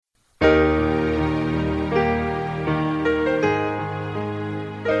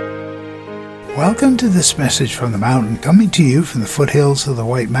Welcome to this message from the mountain, coming to you from the foothills of the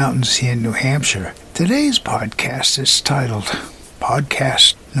White Mountains here in New Hampshire. Today's podcast is titled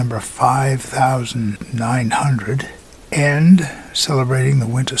Podcast number 5900 and Celebrating the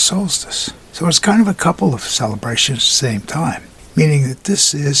Winter Solstice. So it's kind of a couple of celebrations at the same time, meaning that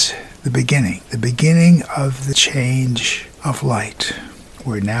this is the beginning of the change of light.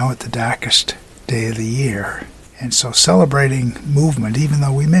 We're now at the darkest day of the year. And so celebrating movement, even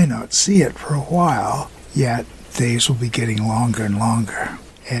though we may not see it for a while, yet days will be getting longer and longer.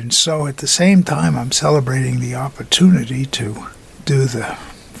 And so at the same time, I'm celebrating the opportunity to do the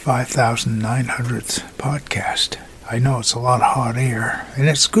 5900th podcast. I know it's a lot of hot air, and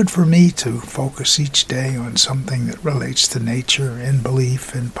it's good for me to focus each day on something that relates to nature and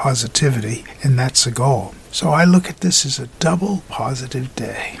belief and positivity, and that's the goal. So I look at this as a double positive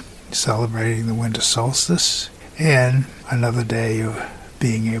day, celebrating the winter solstice, and another day of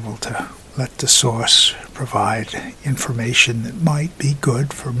being able to let the source provide information that might be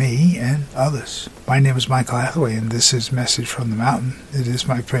good for me and others. My name is Michael Hathaway, and this is Message from the Mountain. It is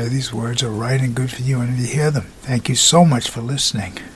my prayer these words are right and good for you and you hear them. Thank you so much for listening.